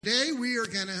Today we are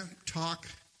going to talk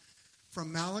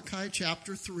from Malachi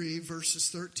chapter 3,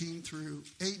 verses 13 through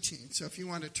 18. So if you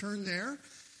want to turn there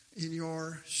in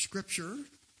your scripture,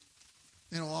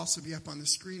 it'll also be up on the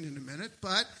screen in a minute.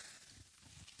 But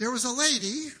there was a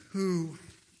lady who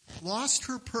lost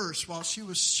her purse while she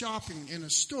was shopping in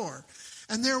a store.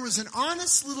 And there was an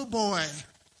honest little boy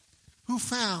who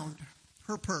found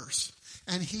her purse.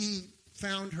 And he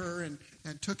found her and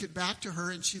took it back to her,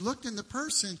 and she looked in the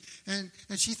purse and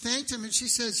she thanked him, and she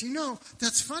says,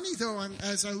 that's funny though,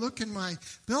 as I look in my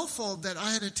billfold that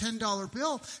I had a $10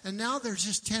 bill and now there's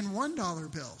just 10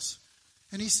 $1 bills.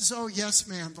 And he says, oh yes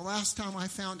ma'am, the last time I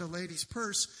found a lady's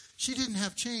purse, she didn't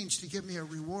have change to give me a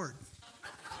reward.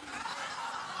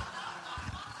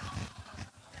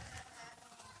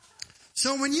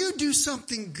 So when you do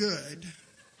something good,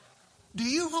 do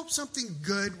you hope something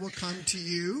good will come to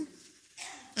you?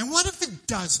 And what if it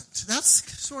doesn't?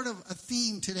 That's sort of a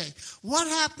theme today. What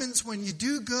happens when you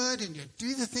do good and you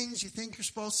do the things you think you're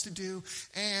supposed to do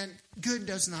and good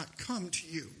does not come to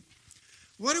you?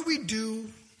 What do we do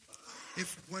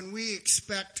when we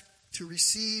expect to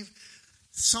receive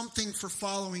something for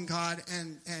following God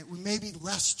and maybe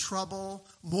less trouble,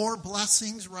 more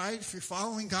blessings, right? If you're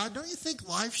following God, don't you think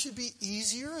life should be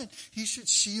easier and He should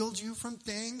shield you from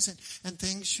things and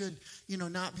things should,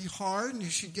 not be hard and you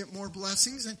should get more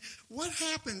blessings? And what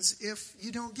happens if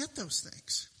you don't get those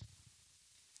things?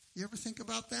 You ever think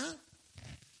about that?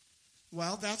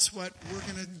 Well, that's what we're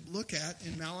going to look at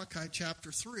in Malachi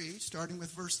chapter 3, starting with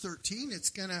verse 13. It's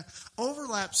going to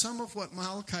overlap some of what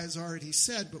Malachi has already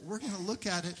said, but we're going to look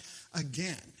at it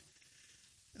again.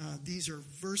 These are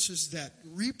verses that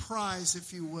reprise,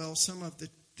 if you will, some of the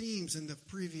themes in the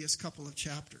previous couple of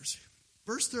chapters.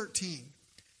 Verse 13,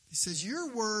 he says,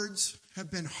 your words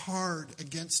have been hard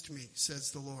against me,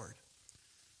 says the Lord.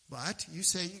 But you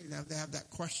say, you have to have that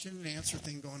question and answer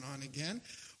thing going on again.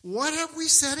 What have we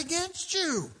said against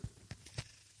you?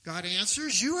 God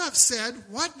answers, you have said,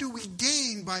 what do we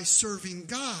gain by serving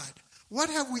God? What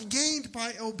have we gained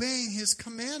by obeying His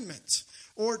commandments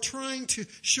or trying to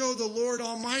show the Lord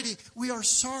Almighty we are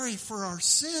sorry for our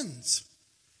sins?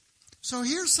 So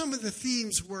here's some of the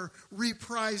themes we're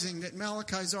reprising that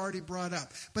Malachi's already brought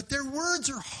up. But their words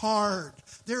are hard.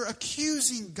 They're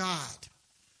accusing God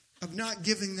of not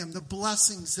giving them the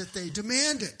blessings that they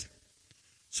demanded.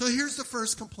 So here's the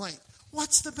first complaint.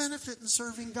 What's the benefit in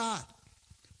serving God?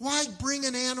 Why bring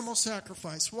an animal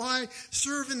sacrifice? Why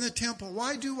serve in the temple?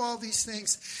 Why do all these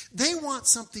things? They want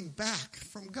something back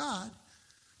from God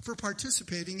for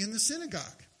participating in the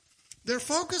synagogue. Their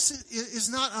focus is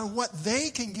not on what they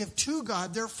can give to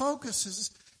God. Their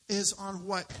focus is on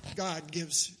what God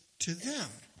gives to them.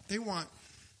 They want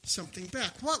something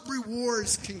back. What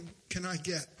rewards can I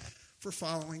get for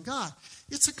following God?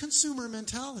 It's a consumer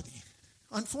mentality.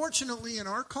 Unfortunately, in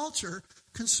our culture,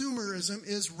 consumerism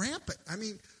is rampant. I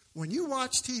mean, when you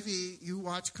watch TV, you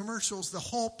watch commercials, the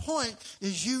whole point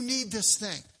is you need this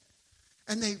thing.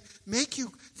 And they make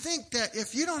you think that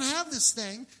if you don't have this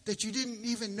thing that you didn't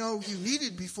even know you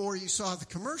needed before you saw the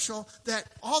commercial, that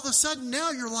all of a sudden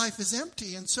now your life is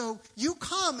empty. And so you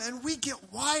come and we get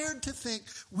wired to think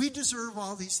we deserve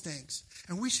all these things.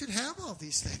 And we should have all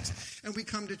these things. And we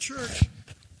come to church,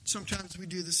 sometimes we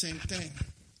do the same thing.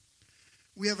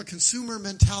 We have a consumer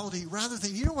mentality rather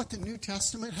than, what the New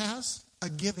Testament has? A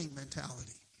giving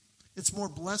mentality. It's more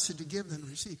blessed to give than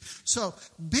receive. So,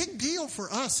 big deal for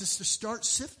us is to start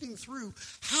sifting through,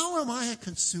 how am I a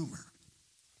consumer?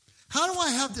 How do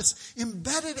I have this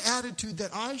embedded attitude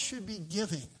that I should be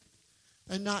giving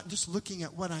and not just looking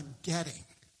at what I'm getting?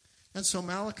 And so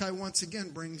Malachi once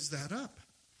again brings that up.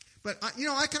 But,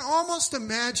 I can almost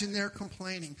imagine they're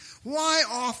complaining. Why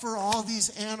offer all these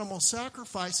animal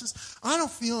sacrifices? I don't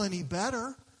feel any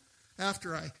better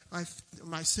after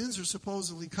my sins are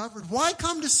supposedly covered. Why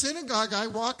come to synagogue? I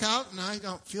walk out and I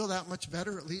don't feel that much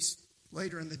better, at least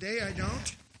later in the day I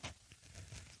don't.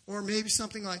 Or maybe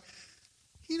something like,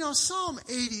 Psalm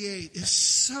 88 is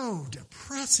so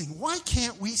depressing. Why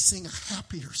can't we sing a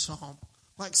happier psalm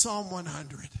like Psalm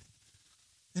 100?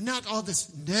 And not all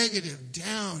this negative,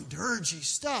 down, dirgy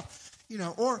stuff,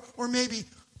 or maybe,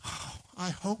 I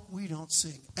hope we don't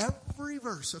sing every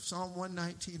verse of Psalm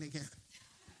 119 again.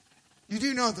 You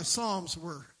do know the Psalms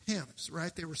were hymns,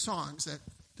 right? They were songs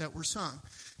that were sung.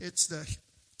 It's the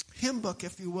hymn book,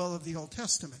 if you will, of the Old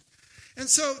Testament. And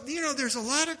so, there's a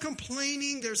lot of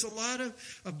complaining. There's a lot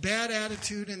of bad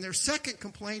attitude. And their second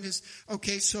complaint is,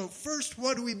 okay, so first,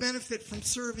 what do we benefit from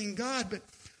serving God? But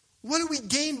what do we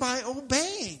gain by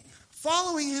obeying,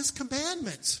 following His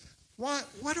commandments? What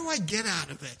do I get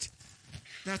out of it?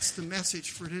 That's the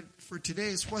message for today,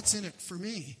 is what's in it for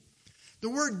me. The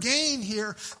word gain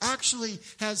here actually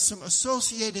has some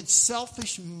associated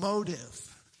selfish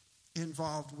motive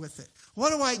involved with it.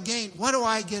 What do I gain? What do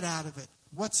I get out of it?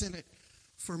 What's in it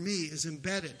for me is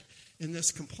embedded in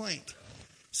this complaint.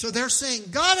 So they're saying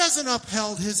God hasn't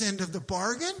upheld his end of the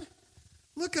bargain.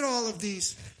 Look at all of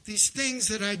these things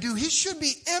that I do. He should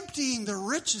be emptying the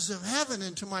riches of heaven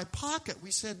into my pocket.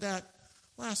 We said that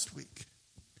last week.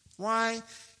 Why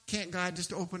can't God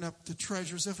just open up the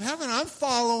treasures of heaven? I'm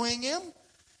following him.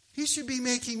 He should be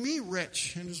making me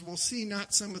rich. And as we'll see,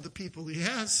 not some of the people he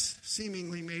has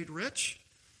seemingly made rich,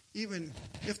 even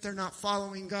if they're not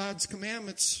following God's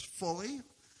commandments fully,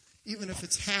 even if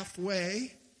it's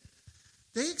halfway,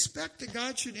 they expect that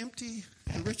God should empty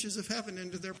the riches of heaven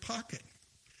into their pocket.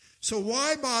 So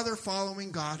why bother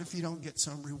following God if you don't get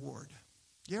some reward?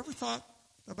 You ever thought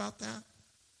about that?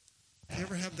 You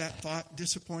ever have that thought,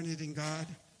 disappointed in God?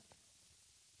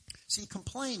 See,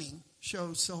 complaining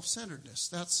shows self-centeredness.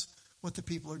 That's what the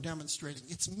people are demonstrating.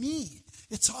 It's me.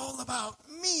 It's all about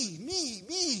me, me,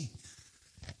 me.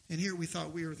 And here we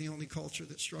thought we were the only culture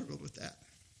that struggled with that.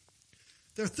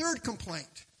 Their third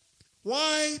complaint.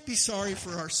 Why be sorry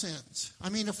for our sins? I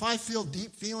mean, if I feel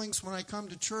deep feelings when I come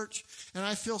to church and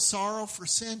I feel sorrow for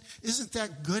sin, isn't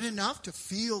that good enough to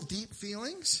feel deep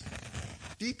feelings?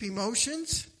 Deep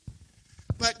emotions?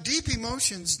 But deep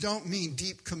emotions don't mean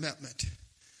deep commitment.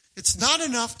 It's not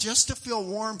enough just to feel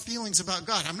warm feelings about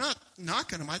God. I'm not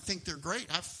knocking them. I think they're great.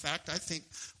 In fact, I think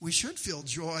we should feel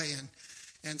joy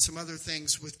and some other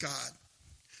things with God.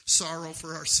 Sorrow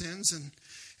for our sins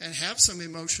and have some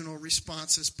emotional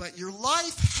responses. But your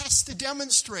life has to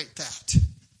demonstrate that.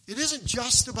 It isn't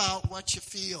just about what you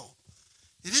feel.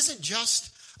 It isn't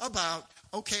just about,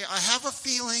 okay, I have a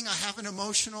feeling, I have an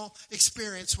emotional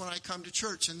experience when I come to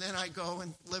church, and then I go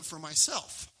and live for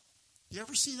myself. You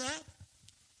ever see that?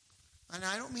 And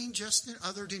I don't mean just in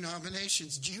other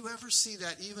denominations. Do you ever see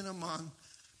that even among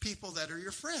people that are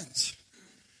your friends?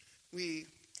 We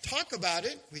talk about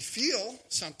it, we feel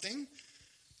something,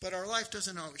 but our life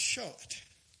doesn't always show it.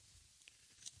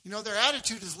 You know, their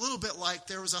attitude is a little bit like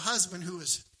there was a husband who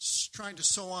was trying to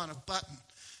sew on a button,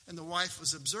 and the wife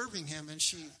was observing him, and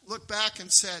she looked back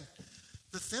and said,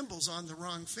 "The thimble's on the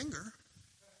wrong finger."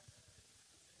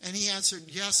 And he answered,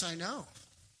 "Yes, I know.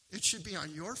 It should be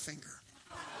on your finger."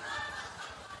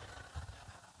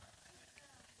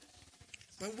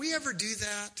 But we ever do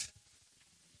that?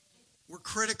 We're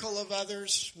critical of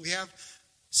others. We have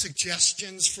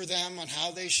suggestions for them on how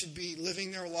they should be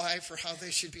living their life or how they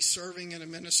should be serving in a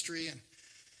ministry.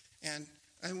 And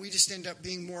we just end up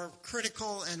being more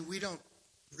critical and we don't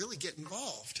really get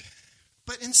involved.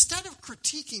 But instead of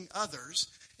critiquing others,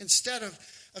 instead of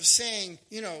saying,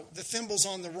 you know, the thimble's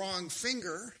on the wrong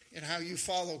finger in how you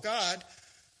follow God,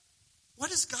 what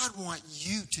does God want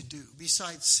you to do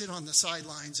besides sit on the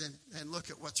sidelines and look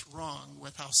at what's wrong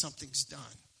with how something's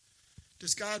done?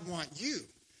 Does God want you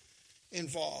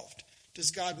involved?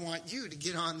 Does God want you to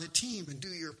get on the team and do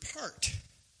your part?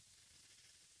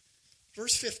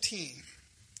 Verse 15.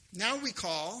 Now we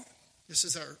call, this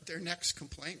is their next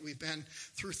complaint. We've been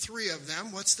through 3 of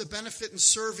them. What's the benefit in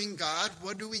serving God?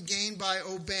 What do we gain by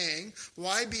obeying?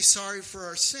 Why be sorry for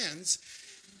our sins?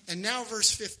 And now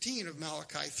verse 15 of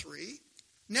Malachi 3.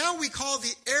 Now we call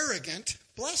the arrogant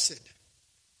blessed.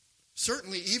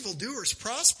 Certainly evildoers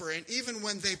prosper, and even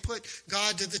when they put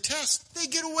God to the test, they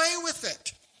get away with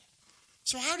it.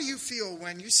 So how do you feel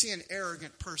when you see an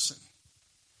arrogant person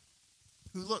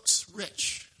who looks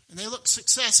rich and they look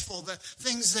successful, the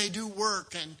things they do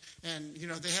work and you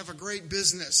know they have a great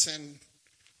business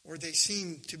or they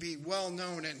seem to be well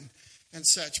known and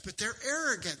such, but they're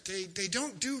arrogant. They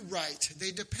don't do right.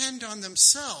 They depend on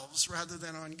themselves rather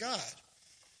than on God.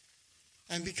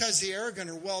 And because the arrogant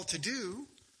are well-to-do,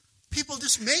 people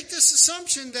just make this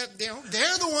assumption that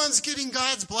they're the ones getting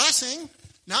God's blessing,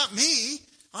 not me.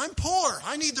 I'm poor.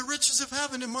 I need the riches of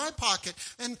heaven in my pocket.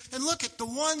 And look at the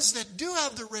ones that do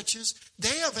have the riches,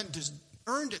 they haven't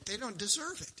earned it. They don't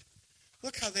deserve it.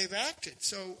 Look how they've acted.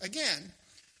 So again,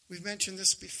 we've mentioned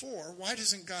this before. Why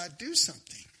doesn't God do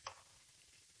something?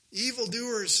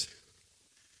 Evildoers,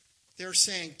 they're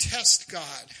saying, test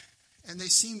God. And they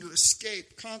seem to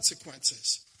escape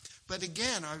consequences. But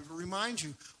again, I remind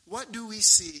you, what do we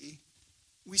see?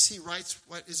 We see right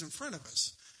what is in front of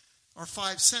us, our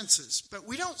 5 senses. But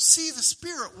we don't see the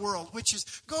spirit world, which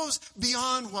goes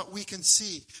beyond what we can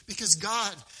see. Because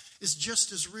God is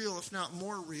just as real, if not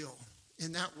more real,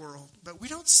 in that world. But we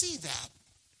don't see that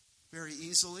very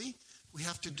easily. We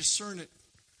have to discern it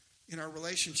in our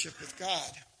relationship with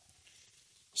God.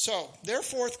 So, their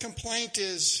fourth complaint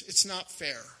is, it's not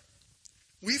fair.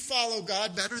 We follow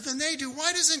God better than they do.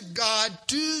 Why doesn't God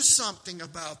do something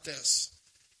about this?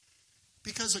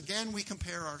 Because, again, we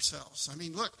compare ourselves. I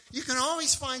mean, look, you can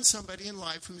always find somebody in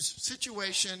life whose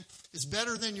situation is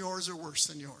better than yours or worse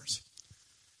than yours.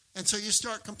 And so you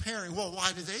start comparing. Well,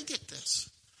 why do they get this?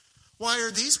 Why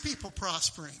are these people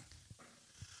prospering?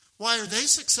 Why are they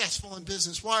successful in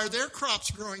business? Why are their crops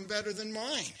growing better than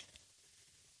mine?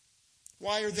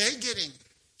 Why are they getting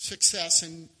success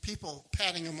and people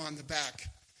patting them on the back?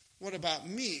 What about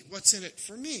me? What's in it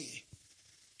for me?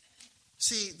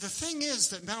 See, the thing is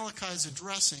that Malachi is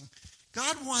addressing,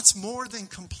 God wants more than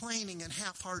complaining and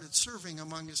half-hearted serving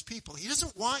among his people. He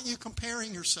doesn't want you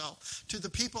comparing yourself to the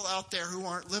people out there who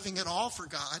aren't living at all for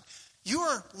God. You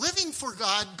are living for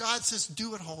God. God says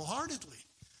do it wholeheartedly.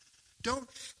 Don't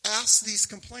ask these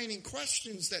complaining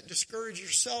questions that discourage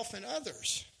yourself and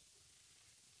others.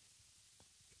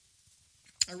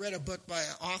 I read a book by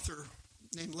an author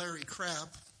named Larry Crabb,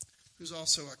 who's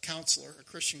also a counselor, a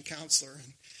Christian counselor.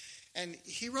 And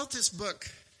he wrote this book,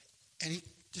 and he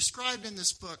described in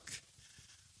this book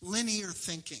linear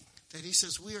thinking. That he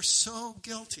says we are so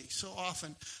guilty so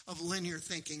often of linear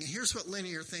thinking. And here's what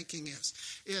linear thinking is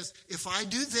if I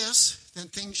do this, then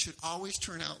things should always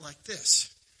turn out like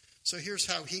this. So here's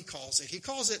how he calls it. He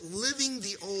calls it living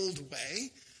the old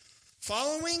way,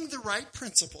 following the right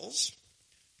principles,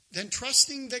 then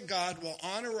trusting that God will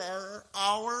honor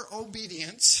our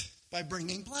obedience by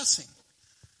bringing blessing.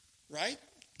 Right?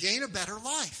 Gain a better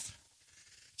life.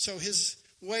 So his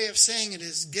way of saying it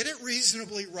is get it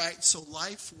reasonably right so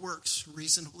life works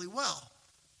reasonably well.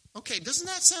 Okay, doesn't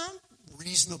that sound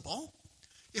reasonable?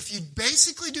 If you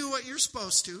basically do what you're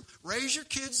supposed to, raise your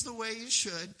kids the way you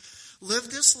should, live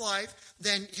this life,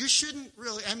 then you shouldn't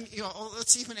really,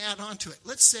 let's even add on to it.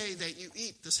 Let's say that you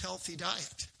eat this healthy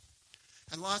diet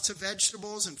and lots of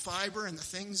vegetables and fiber and the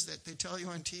things that they tell you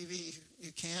on TV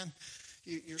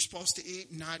you're supposed to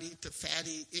eat and not eat the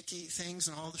fatty, icky things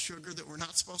and all the sugar that we're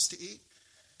not supposed to eat.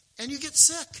 And you get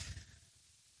sick.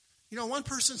 One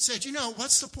person said,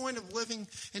 what's the point of living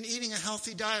and eating a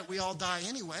healthy diet? We all die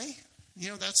anyway.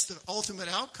 That's the ultimate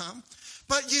outcome.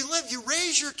 But you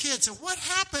raise your kids. And what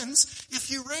happens if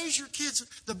you raise your kids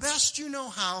the best you know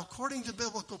how, according to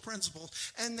biblical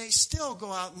principles, and they still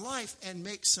go out in life and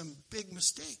make some big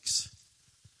mistakes?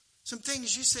 Some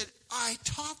things you said, I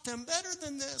taught them better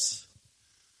than this.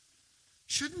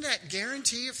 Shouldn't that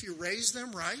guarantee if you raise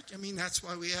them right? I mean, that's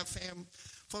why we have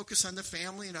focus on the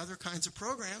family and other kinds of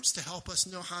programs to help us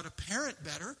know how to parent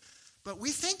better. But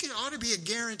we think it ought to be a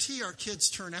guarantee our kids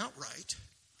turn out right.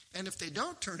 And if they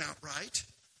don't turn out right,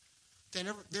 then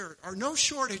there are no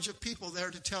shortage of people there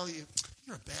to tell you,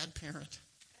 you're a bad parent.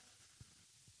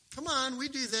 Come on, we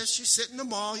do this. You sit in the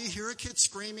mall, you hear a kid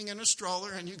screaming in a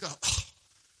stroller, and you go, oh,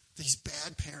 these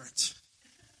bad parents.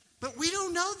 But we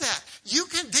don't know that.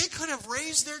 They could have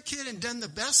raised their kid and done the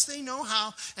best they know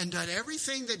how and done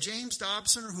everything that James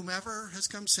Dobson or whomever has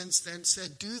come since then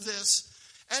said, do this.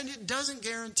 And it doesn't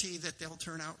guarantee that they'll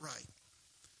turn out right.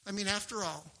 I mean, after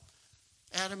all,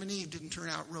 Adam and Eve didn't turn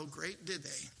out real great, did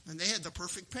they? And they had the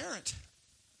perfect parent.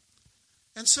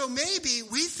 And so maybe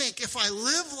we think if I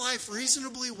live life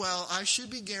reasonably well, I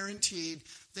should be guaranteed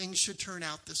things should turn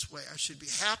out this way. I should be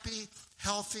happy,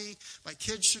 healthy. My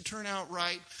kids should turn out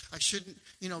right. I shouldn't,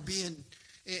 be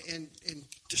in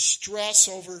distress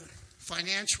over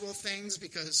financial things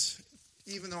because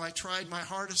even though I tried my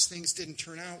hardest, things didn't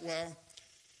turn out well.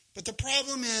 But the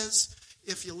problem is,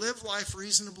 if you live life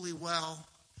reasonably well,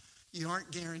 you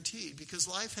aren't guaranteed because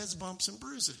life has bumps and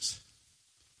bruises.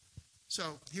 So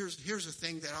here's a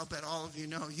thing that I'll bet all of you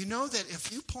know. You know that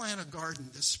if you plant a garden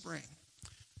this spring,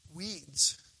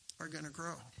 weeds are going to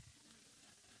grow.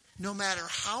 No matter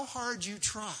how hard you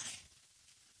try.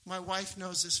 My wife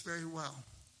knows this very well.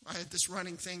 I had this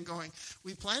running thing going.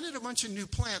 We planted a bunch of new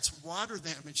plants, water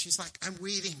them, and she's like, I'm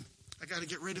weeding. I got to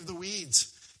get rid of the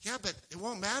weeds. Yeah, but it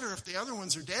won't matter if the other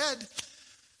ones are dead.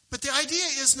 But the idea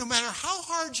is no matter how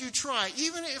hard you try,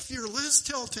 even if you're Liz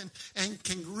Tilton and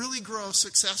can really grow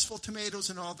successful tomatoes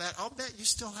and all that, I'll bet you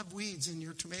still have weeds in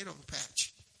your tomato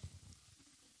patch.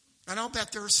 And I'll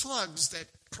bet there are slugs that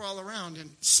crawl around and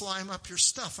slime up your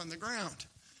stuff on the ground.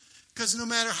 Because no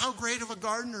matter how great of a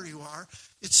gardener you are,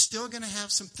 it's still going to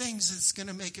have some things that's going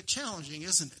to make it challenging,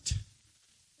 isn't it?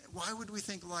 Why would we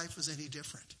think life was any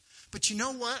different? But you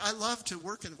know what? I like to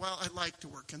work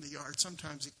in the yard.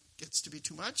 Sometimes it gets to be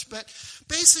too much. But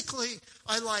basically,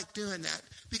 I like doing that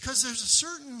because there's a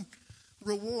certain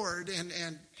reward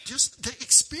and just the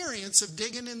experience of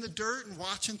digging in the dirt and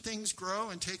watching things grow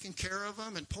and taking care of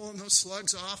them and pulling those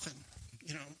slugs off and,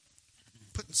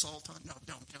 putting salt on. No,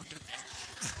 don't do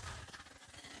that.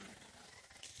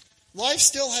 Life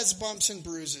still has bumps and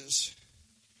bruises.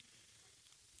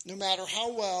 No matter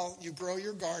how well you grow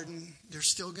your garden, there's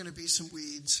still going to be some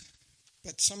weeds.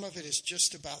 But some of it is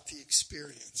just about the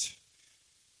experience.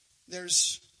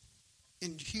 There's,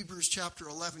 in Hebrews chapter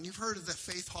 11, you've heard of the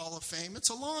Faith Hall of Fame. It's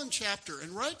a long chapter.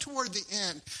 And right toward the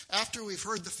end, after we've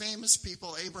heard the famous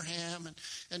people, Abraham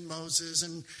and Moses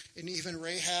and even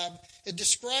Rahab, it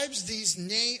describes these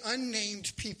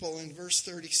unnamed people in verse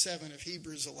 37 of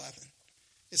Hebrews 11.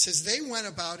 It says, they went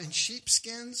about in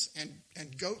sheepskins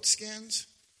and goatskins,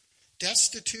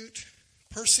 destitute,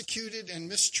 persecuted, and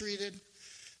mistreated.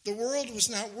 The world was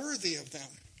not worthy of them.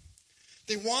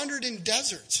 They wandered in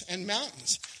deserts and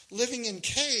mountains, living in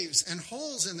caves and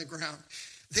holes in the ground.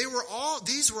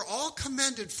 These were all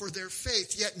commended for their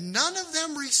faith, yet none of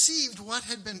them received what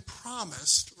had been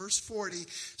promised, verse 40,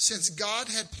 since God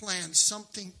had planned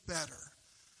something better.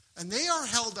 And they are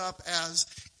held up as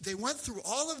they went through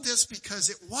all of this because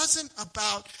it wasn't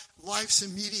about life's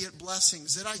immediate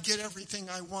blessings, that I get everything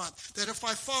I want, that if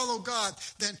I follow God,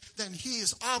 then he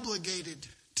is obligated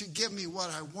to give me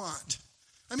what I want.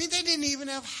 I mean, they didn't even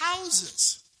have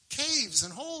houses, caves,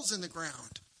 and holes in the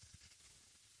ground.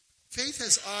 Faith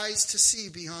has eyes to see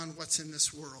beyond what's in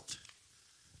this world.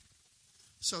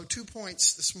 So 2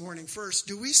 points this morning. First,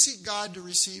 do we seek God to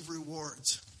receive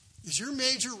rewards? Is your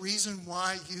major reason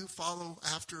why you follow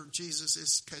after Jesus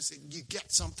is because you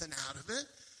get something out of it?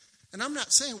 And I'm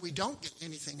not saying we don't get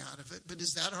anything out of it, but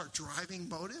is that our driving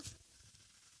motive?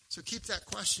 So keep that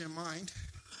question in mind.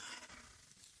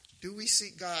 Do we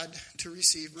seek God to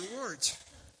receive rewards?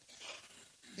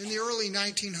 In the early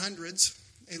 1900s,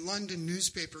 a London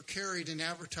newspaper carried an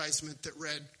advertisement that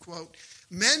read, quote,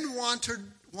 men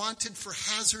wanted for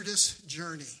hazardous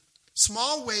journey,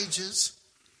 small wages,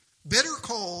 bitter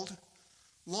cold,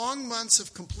 long months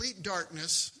of complete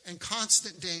darkness and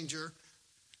constant danger,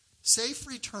 safe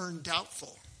return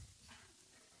doubtful,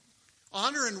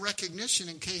 honor and recognition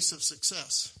in case of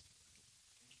success.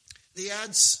 The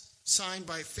ads signed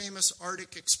by famous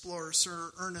Arctic explorer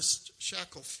Sir Ernest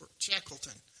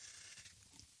Shackleton.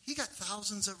 He got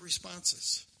thousands of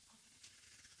responses.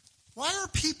 Why are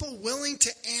people willing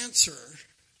to answer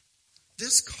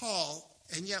this call,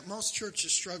 and yet most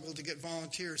churches struggle to get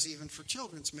volunteers even for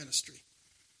children's ministry?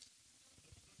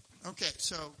 Okay,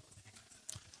 so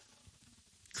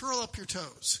curl up your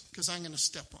toes, because I'm going to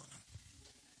step on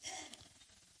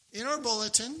them. In our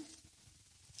bulletin,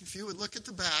 if you would look at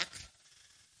the back,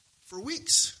 for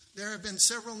weeks, there have been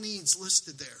several needs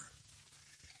listed there.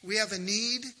 We have a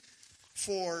need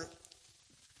for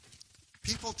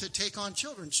people to take on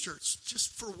children's church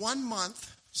just for 1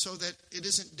 month so that it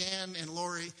isn't Dan and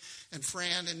Lori and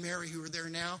Fran and Mary who are there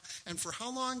now. And for how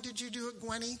long did you do it,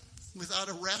 Gwenny, without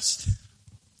a rest?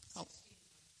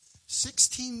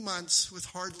 16 months with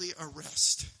hardly a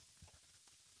rest.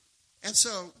 And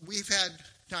so we've had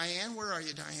Diane. Where are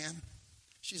you, Diane?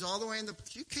 She's all the way in the...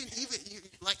 You can't even...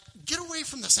 get away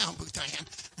from the sound booth, Diane.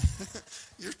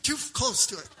 You're too close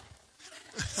to it.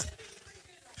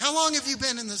 How long have you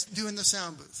been doing the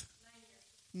sound booth?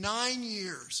 9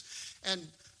 years. And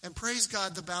praise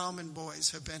God, the Bauman boys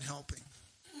have been helping.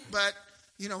 But,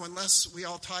 unless we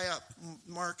all tie up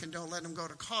Mark and don't let him go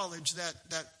to college, that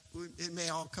it may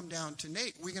all come down to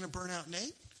Nate. Are we going to burn out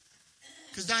Nate?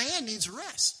 Because Diane needs a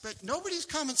rest. But nobody's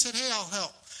come and said, hey, I'll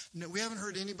help. No, we haven't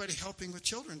heard anybody helping with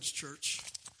children's church.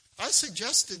 I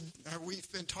suggested,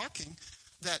 we've been talking,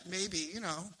 that maybe,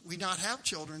 we not have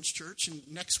children's church, and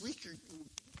next week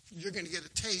you're going to get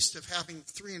a taste of having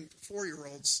 3 and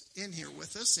 4-year-olds in here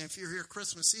with us. And if you're here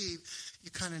Christmas Eve,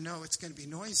 you kind of know it's going to be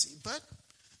noisy. But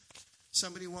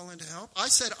somebody willing to help? I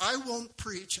said I won't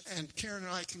preach, and Karen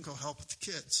and I can go help with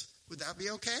the kids. Would that be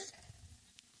okay?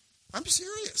 I'm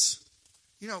serious.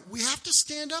 We have to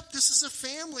stand up. This is a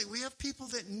family. We have people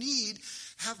that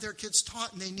have their kids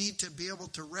taught, and they need to be able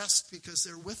to rest because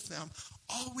they're with them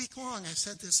all week long. I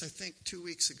said this, I think, 2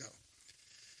 weeks ago.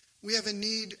 We have a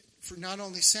need for not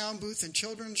only sound booth and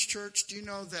children's church. Do you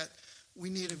know that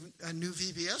we need a new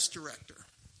VBS director?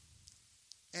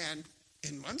 And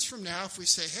in months from now, if we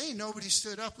say, hey, nobody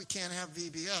stood up, we can't have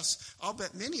VBS, I'll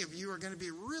bet many of you are going to be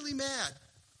really mad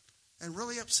and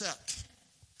really upset.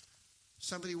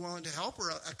 Somebody willing to help,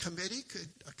 or a committee? Could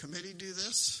a committee do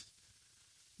this?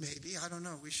 Maybe. I don't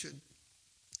know. We should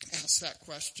ask that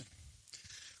question.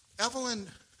 Evelyn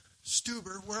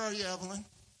Stuber, where are you, Evelyn?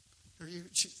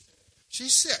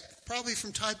 She's sick, probably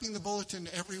from typing the bulletin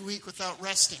every week without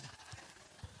resting.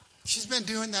 She's been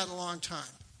doing that a long time,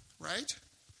 right?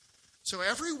 So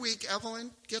every week, Evelyn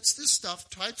gets this stuff,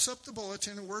 types up the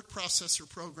bulletin, a word processor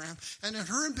program, and then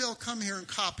her and Bill come here and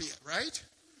copy it, right?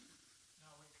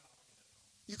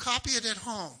 You copy it at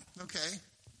home, okay?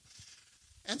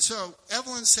 And so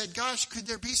Evelyn said, gosh, could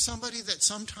there be somebody that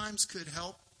sometimes could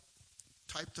help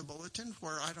type the bulletin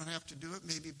where I don't have to do it?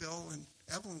 Maybe Bill and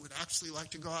Evelyn would actually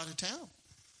like to go out of town.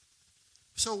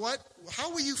 So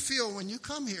how will you feel when you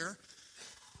come here?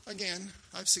 Again,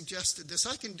 I've suggested this.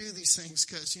 I can do these things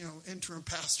because, interim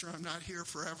pastor, I'm not here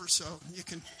forever, so you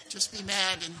can just be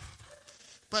mad.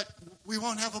 But we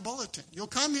won't have a bulletin. You'll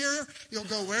come here, you'll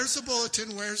go, where's the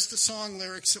bulletin? Where's the song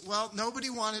lyrics? Well, nobody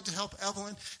wanted to help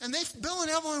Evelyn. And Bill and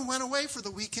Evelyn went away for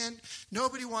the weekend.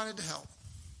 Nobody wanted to help.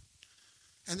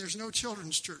 And there's no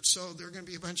children's church, so there are going to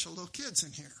be a bunch of little kids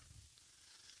in here.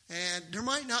 And there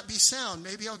might not be sound.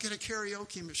 Maybe I'll get a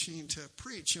karaoke machine to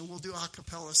preach, and we'll do a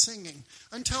cappella singing.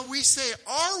 Until we say,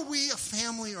 are we a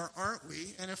family or aren't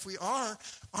we? And if we are,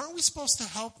 aren't we supposed to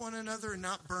help one another and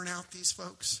not burn out these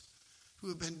folks who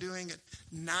have been doing it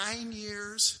 9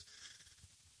 years?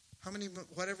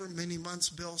 Whatever many months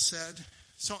Bill said.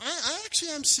 So I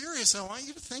actually am serious. I want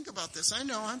you to think about this. I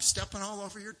know I'm stepping all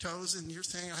over your toes, and you're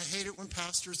saying, I hate it when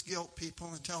pastors guilt people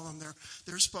and tell them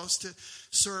they're supposed to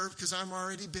serve because I'm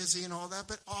already busy and all that.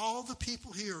 But all the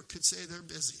people here could say they're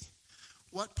busy.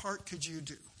 What part could you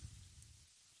do?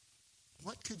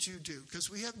 What could you do?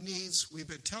 Because we have needs. We've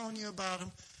been telling you about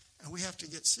them, and we have to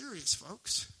get serious,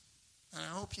 folks. And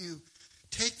I hope you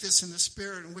take this in the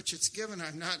spirit in which it's given.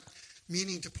 I'm not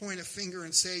meaning to point a finger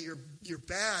and say you're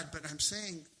bad, but I'm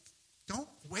saying don't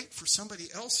wait for somebody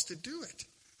else to do it.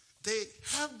 They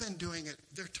have been doing it.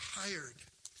 They're tired.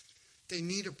 They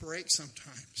need a break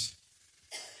sometimes.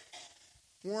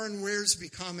 Warren Wiersbe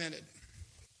commented,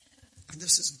 and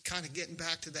this is kind of getting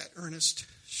back to that Ernest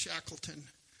Shackleton.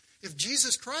 If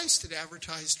Jesus Christ had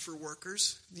advertised for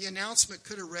workers, the announcement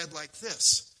could have read like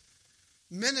this: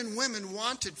 men and women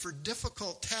wanted for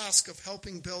difficult task of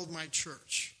helping build my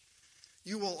church.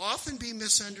 You will often be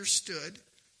misunderstood,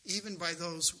 even by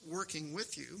those working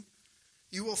with you.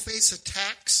 You will face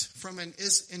attacks from an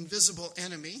invisible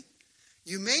enemy.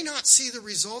 You may not see the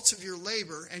results of your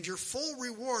labor, and your full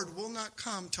reward will not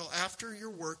come till after your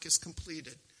work is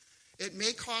completed. It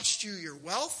may cost you your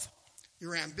wealth,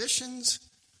 your ambitions,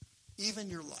 even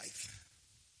your life.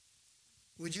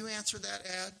 Would you answer that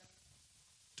ad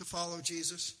to follow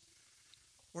Jesus?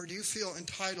 Or do you feel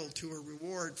entitled to a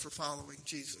reward for following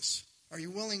Jesus? Are you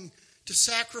willing to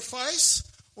sacrifice,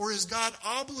 or is God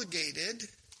obligated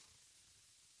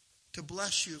to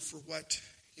bless you for what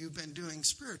you've been doing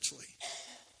spiritually?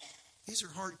 These are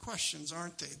hard questions,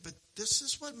 aren't they? But this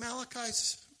is what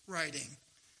Malachi's writing.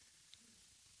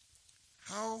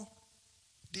 How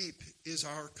deep is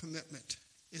our commitment?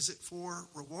 Is it for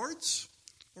rewards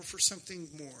or for something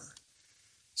more?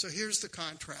 So here's the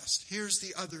contrast. Here's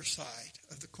the other side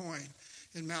of the coin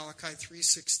in Malachi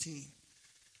 3:16.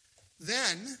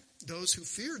 Then those who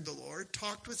feared the Lord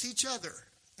talked with each other,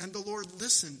 and the Lord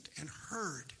listened and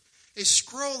heard. A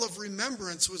scroll of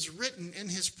remembrance was written in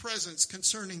his presence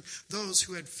concerning those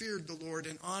who had feared the Lord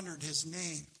and honored his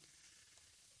name.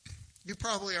 You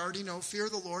probably already know fear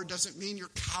the Lord doesn't mean you're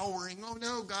cowering. Oh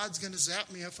no, God's going to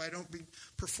zap me if I don't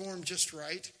perform just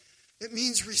right. It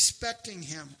means respecting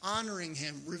him, honoring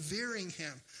him, revering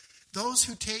him. Those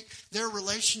who take their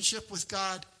relationship with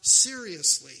God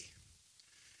seriously.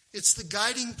 It's the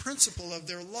guiding principle of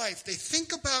their life. They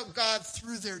think about God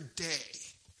through their day.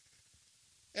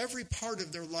 Every part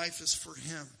of their life is for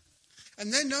him.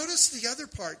 And then notice the other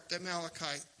part that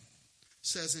Malachi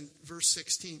says in verse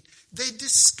 16. They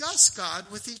discuss God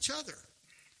with each other.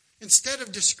 Instead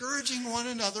of discouraging one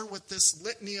another with this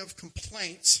litany of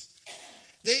complaints,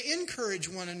 they encourage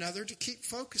one another to keep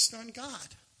focused on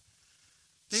God.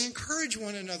 They encourage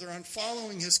one another on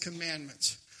following his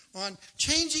commandments, on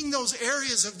changing those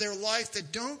areas of their life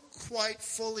that don't quite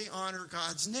fully honor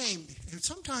God's name. And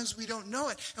sometimes we don't know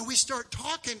it. And we start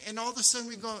talking, and all of a sudden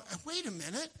we go, wait a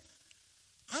minute.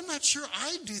 I'm not sure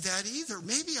I do that either.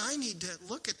 Maybe I need to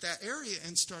look at that area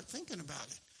and start thinking about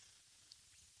it.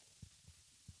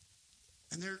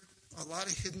 And there are a lot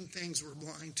of hidden things we're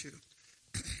blind to.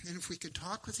 And if we could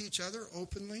talk with each other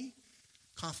openly,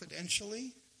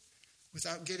 confidentially,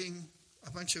 without getting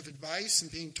a bunch of advice and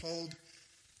being told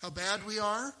how bad we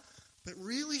are, but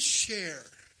really share.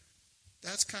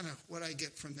 That's kind of what I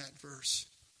get from that verse.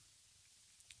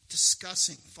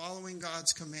 Discussing, following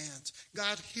God's commands.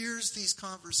 God hears these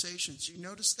conversations. You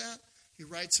notice that? He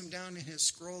writes them down in his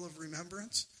scroll of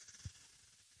remembrance.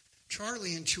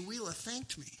 Charlie and Chewelah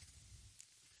thanked me.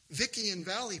 Vicky and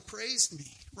Valley praised me.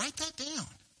 Write that down.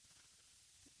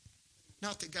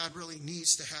 Not that God really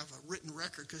needs to have a written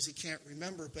record because he can't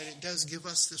remember, but it does give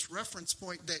us this reference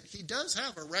point that he does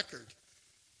have a record.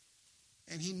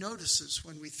 And he notices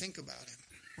when we think about him,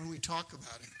 when we talk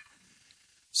about him.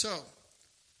 So,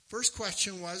 first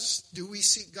question was, do we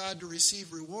seek God to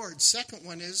receive rewards? Second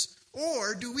one is,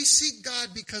 or do we seek God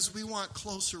because we want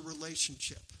closer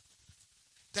relationship?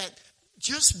 That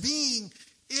just being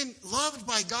loved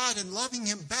by God and loving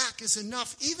him back is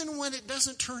enough, even when it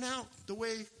doesn't turn out the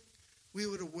way we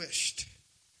would have wished.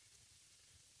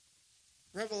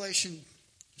 Revelation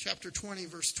chapter 20,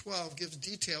 verse 12 gives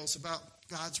details about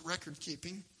God's record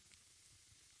keeping. It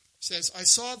says, I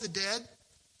saw the dead,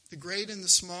 the great and the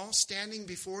small, standing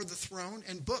before the throne,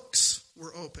 and books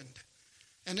were opened.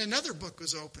 And another book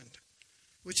was opened,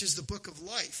 which is the book of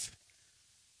life.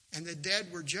 And the dead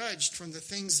were judged from the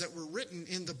things that were written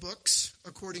in the books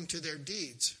according to their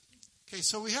deeds. Okay,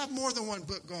 so we have more than one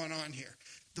book going on here.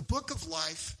 The book of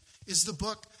life is the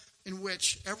book in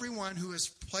which everyone who has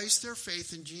placed their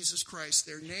faith in Jesus Christ,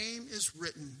 their name is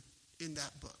written in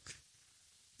that book.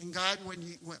 And God,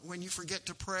 when you forget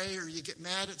to pray or you get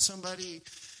mad at somebody,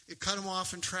 you cut them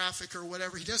off in traffic or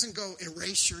whatever, he doesn't go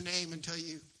erase your name until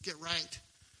you get right.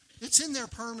 It's in there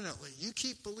permanently. You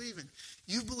keep believing.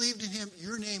 You've believed in him.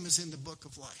 Your name is in the book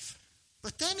of life.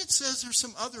 But then it says there's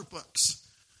some other books.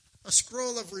 A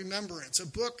scroll of remembrance. A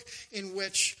book in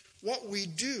which what we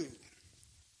do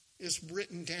is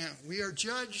written down. We are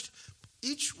judged,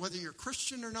 each, whether you're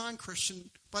Christian or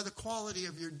non-Christian, by the quality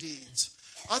of your deeds.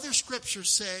 Other scriptures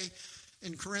say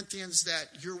in Corinthians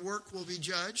that your work will be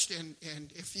judged. And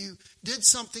if you did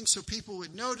something so people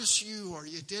would notice you, or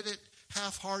you did it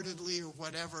half-heartedly or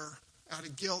whatever, out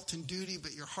of guilt and duty,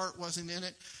 but your heart wasn't in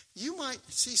it, you might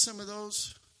see some of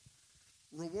those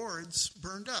rewards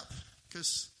burned up,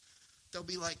 because they'll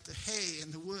be like the hay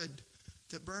in the wood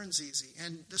that burns easy.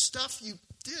 And the stuff you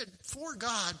did for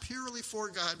God, purely for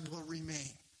God, will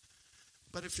remain.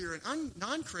 But if you're a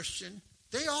non-Christian,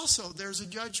 there's a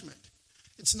judgment.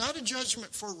 It's not a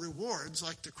judgment for rewards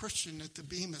like the Christian at the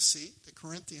Bema seat that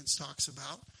Corinthians talks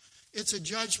about. It's a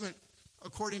judgment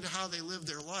according to how they live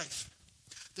their life.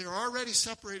 They're already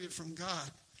separated from God,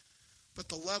 but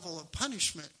the level of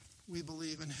punishment, we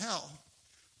believe, in hell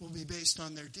will be based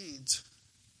on their deeds.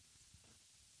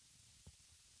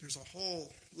 There's a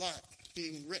whole lot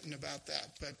being written about that,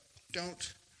 but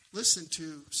don't listen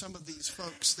to some of these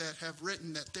folks that have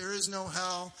written that there is no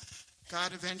hell.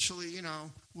 God eventually,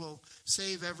 will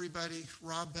save everybody.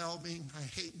 Rob Belbing, I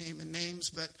hate naming names,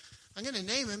 but I'm going to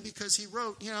name him because he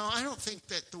wrote, I don't think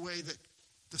that the way that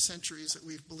the centuries that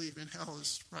we've believed in hell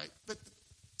is right. But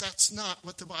that's not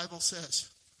what the Bible says.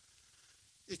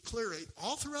 It clearly,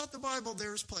 all throughout the Bible,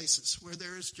 there's places where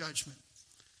there is judgment.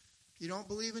 You don't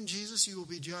believe in Jesus, you will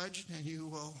be judged, and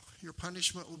your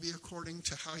punishment will be according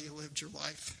to how you lived your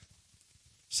life.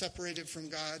 Separated from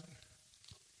God.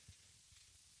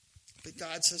 But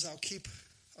God says, I'll keep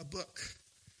a book.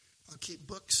 I'll keep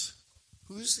books.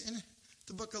 Who's in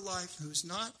the book of life, who's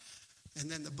not? And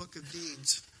then the book of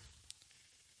deeds.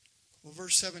 Well,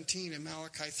 verse 17 in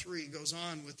Malachi 3 goes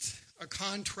on with a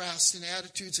contrast in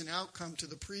attitudes and outcome to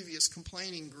the previous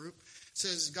complaining group.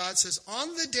 God says, on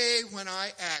the day when I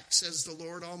act, says the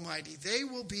Lord Almighty, they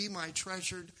will be my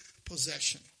treasured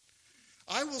possession.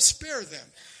 I will spare them,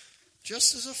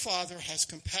 just as a father has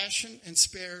compassion and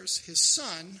spares his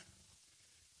son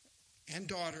and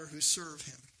daughter who serve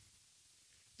him.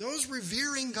 Those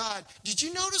revering God, did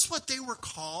you notice what they were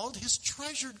called? His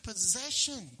treasured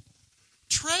possession.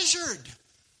 Treasured.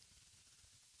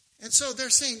 And so they're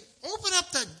saying, open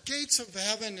up the gates of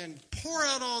heaven and pour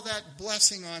out all that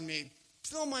blessing on me.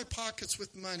 Fill my pockets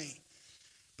with money.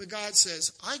 But God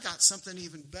says, I got something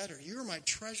even better. You're my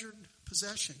treasured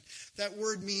possession. That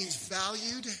word means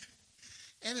valued,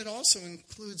 and it also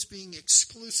includes being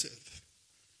exclusive.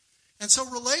 And so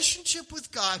relationship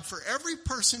with God for every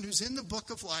person who's in the book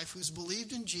of life, who's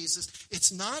believed in Jesus,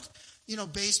 it's not,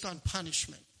 based on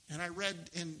punishment. And I read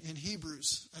in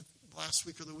Hebrews last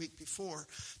week or the week before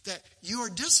that you are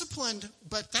disciplined,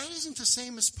 but that isn't the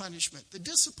same as punishment. The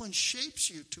discipline shapes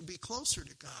you to be closer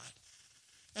to God.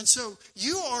 And so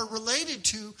you are related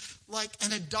to like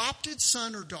an adopted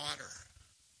son or daughter.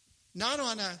 Not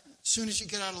on as soon as you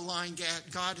get out of line,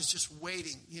 God is just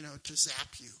waiting, to zap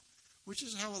you. Which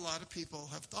is how a lot of people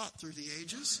have thought through the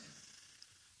ages.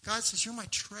 God says, you're my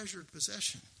treasured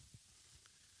possession.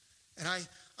 And I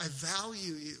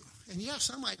value you. And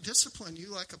yes, I might discipline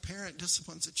you like a parent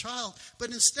disciplines a child.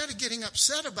 But instead of getting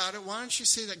upset about it, why don't you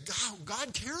say that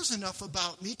God cares enough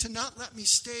about me to not let me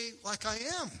stay like I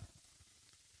am?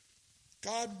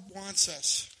 God wants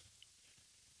us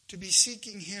to be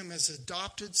seeking him as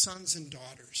adopted sons and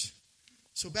daughters.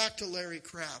 So back to Larry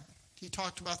Crabb. He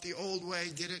talked about the old way,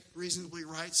 get it reasonably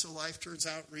right so life turns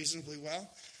out reasonably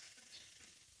well.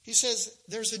 He says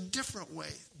there's a different way,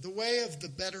 the way of the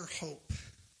better hope.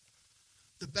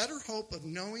 The better hope of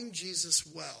knowing Jesus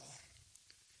well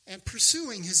and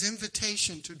pursuing his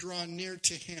invitation to draw near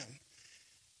to him.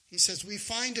 He says we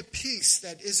find a peace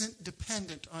that isn't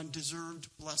dependent on deserved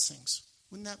blessings.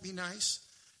 Wouldn't that be nice?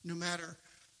 No matter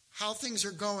how things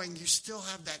are going, you still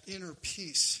have that inner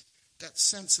peace, that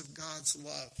sense of God's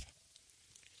love.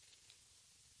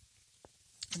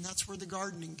 And that's where the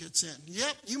gardening gets in.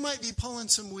 Yep, you might be pulling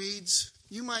some weeds.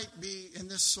 You might be in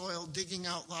this soil digging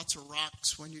out lots of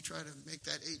rocks when you try to make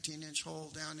that 18-inch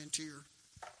hole down into your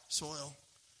soil.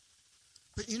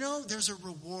 But there's a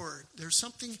reward. There's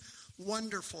something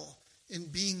wonderful in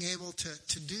being able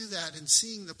to do that and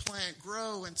seeing the plant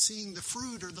grow and seeing the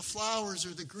fruit or the flowers or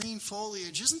the green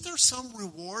foliage. Isn't there some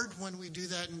reward when we do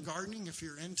that in gardening if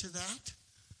you're into that?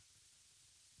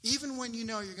 Even when you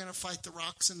know you're going to fight the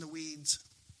rocks and the weeds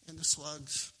and the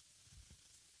slugs,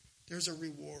 there's a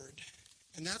reward.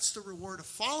 And that's the reward of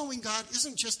following God.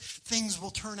 Isn't just things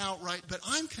will turn out right, but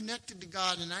I'm connected to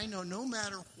God and I know no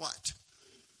matter what,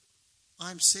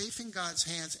 I'm safe in God's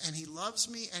hands, and he loves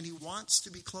me, and he wants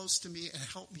to be close to me and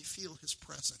help me feel his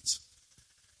presence.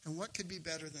 And what could be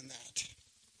better than that?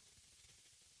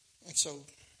 And so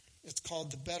it's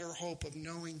called the better hope of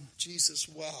knowing Jesus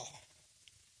well.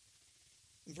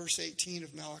 In verse 18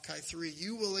 of Malachi 3,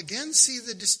 you will again see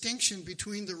the distinction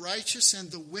between the righteous and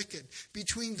the wicked,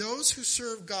 between those who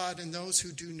serve God and those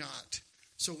who do not.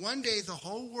 So one day the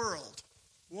whole world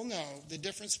will know the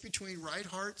difference between right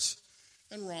hearts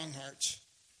and wrong hearts.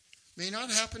 May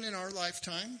not happen in our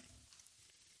lifetime,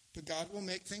 but God will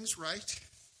make things right.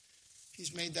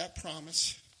 He's made that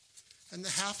promise. And the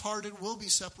half-hearted will be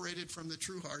separated from the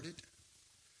true-hearted.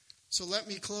 So let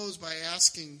me close by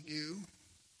asking you,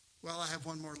 well, I have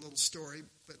one more little story,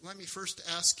 but let me first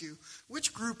ask you,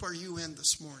 which group are you in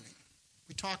this morning?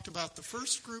 We talked about the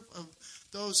first group of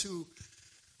those who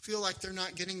feel like they're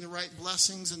not getting the right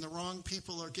blessings and the wrong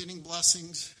people are getting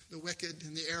blessings, the wicked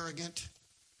and the arrogant.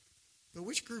 But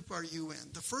which group are you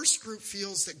in? The first group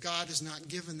feels that God has not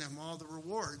given them all the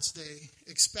rewards they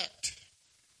expect.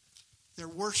 Their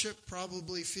worship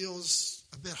probably feels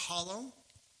a bit hollow.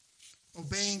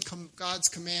 Obeying God's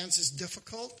commands is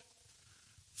difficult.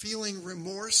 Feeling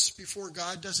remorse before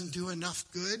God doesn't do enough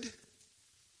good.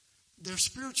 Their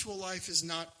spiritual life is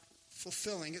not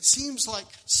fulfilling. It seems like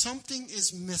something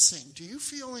is missing. Do you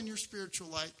feel in your spiritual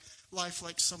life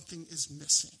like something is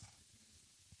missing?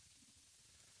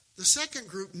 The second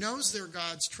group knows they're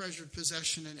God's treasured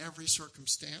possession in every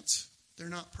circumstance. They're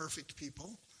not perfect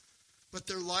people, but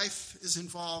their life is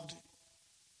involved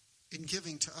in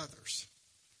giving to others.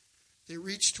 They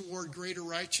reach toward greater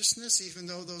righteousness, even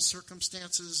though those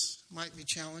circumstances might be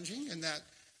challenging, and that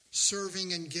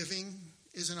serving and giving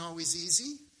isn't always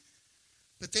easy.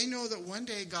 But they know that one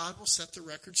day God will set the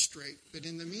record straight. But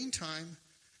in the meantime,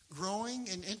 growing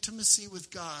in intimacy with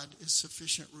God is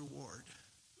sufficient reward.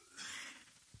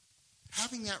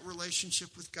 Having that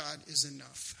relationship with God is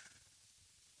enough.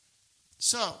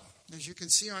 So, as you can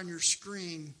see on your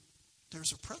screen,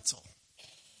 there's a pretzel.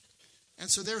 And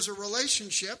so there's a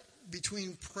relationship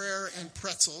between prayer and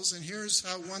pretzels. And here's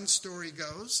how one story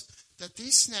goes, that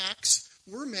these snacks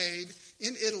were made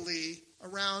in Italy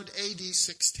around AD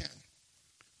 610.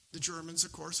 The Germans,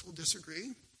 of course, will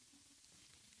disagree.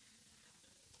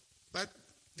 But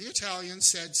the Italians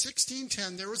said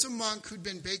 1610, there was a monk who'd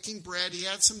been baking bread. He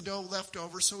had some dough left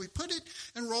over, so he put it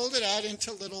and rolled it out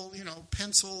into little,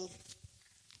 pencil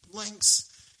lengths,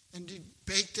 and he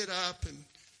baked it up,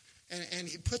 and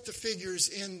he put the figures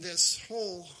in this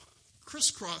whole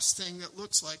crisscross thing that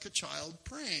looks like a child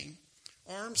praying,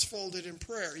 arms folded in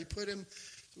prayer. He put them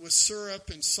with syrup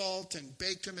and salt and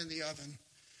baked them in the oven.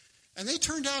 And they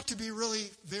turned out to be really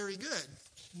very good.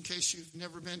 In case you've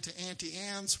never been to Auntie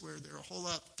Anne's, where they're a whole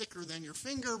lot thicker than your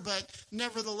finger, but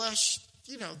nevertheless,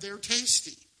 they're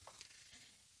tasty.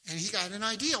 And he got an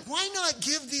idea. Why not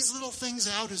give these little things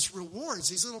out as rewards,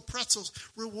 these little pretzels,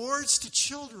 rewards to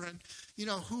children,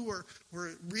 who were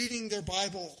reading their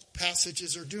Bible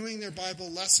passages or doing their Bible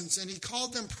lessons. And he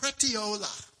called them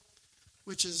pretiola,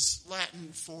 which is Latin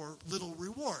for little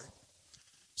reward.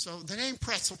 So the name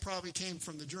pretzel probably came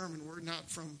from the German word, not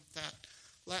from that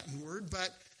Latin word.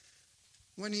 But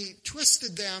when he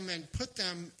twisted them and put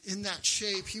them in that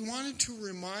shape, he wanted to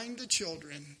remind the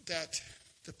children that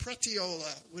the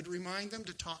pretiola would remind them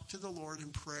to talk to the Lord in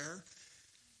prayer,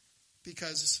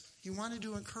 because he wanted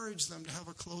to encourage them to have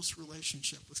a close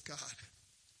relationship with God.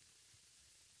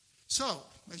 So,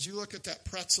 as you look at that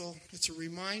pretzel, it's a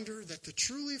reminder that the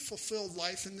truly fulfilled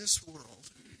life in this world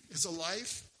is a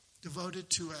life devoted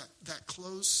to that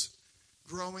close,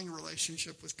 growing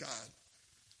relationship with God.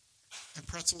 And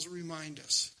pretzels remind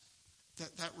us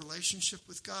that that relationship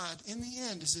with God, in the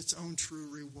end, is its own true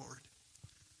reward.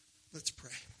 Let's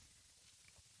pray.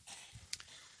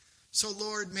 So,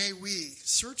 Lord, may we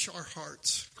search our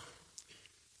hearts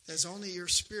as only your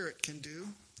Spirit can do,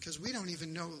 because we don't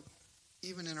even know,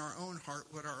 even in our own heart,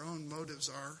 what our own motives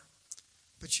are.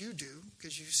 But you do,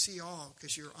 because you see all,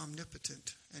 because you're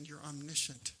omnipotent and you're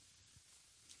omniscient.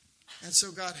 And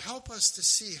so, God, help us to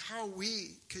see how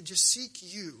we could just seek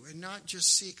you and not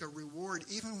just seek a reward,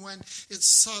 even when it's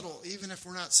subtle, even if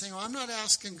we're not saying, I'm not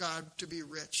asking God to be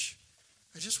rich.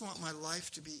 I just want my life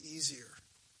to be easier.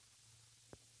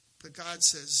 But God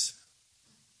says,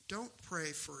 don't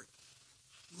pray for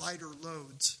lighter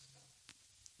loads.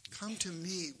 Come to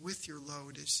me with your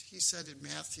load. As he said in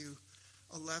Matthew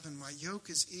 11, my yoke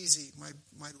is easy, my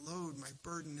load, my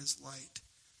burden is light.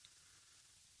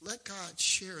 Let God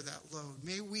share that load.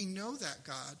 May we know that,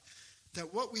 God,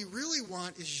 that what we really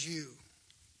want is you.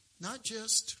 Not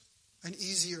just an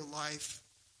easier life,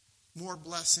 more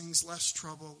blessings, less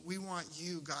trouble. We want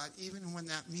you, God, even when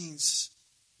that means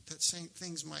that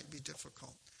things might be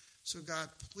difficult. So, God,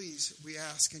 please, we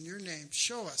ask in your name,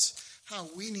 show us how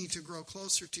we need to grow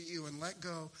closer to you and let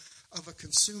go of a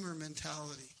consumer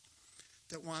mentality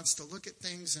that wants to look at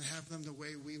things and have them the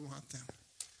way we want them.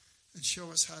 And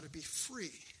show us how to be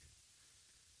free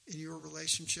in your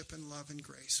relationship and love and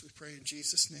grace. We pray in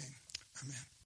Jesus' name. Amen.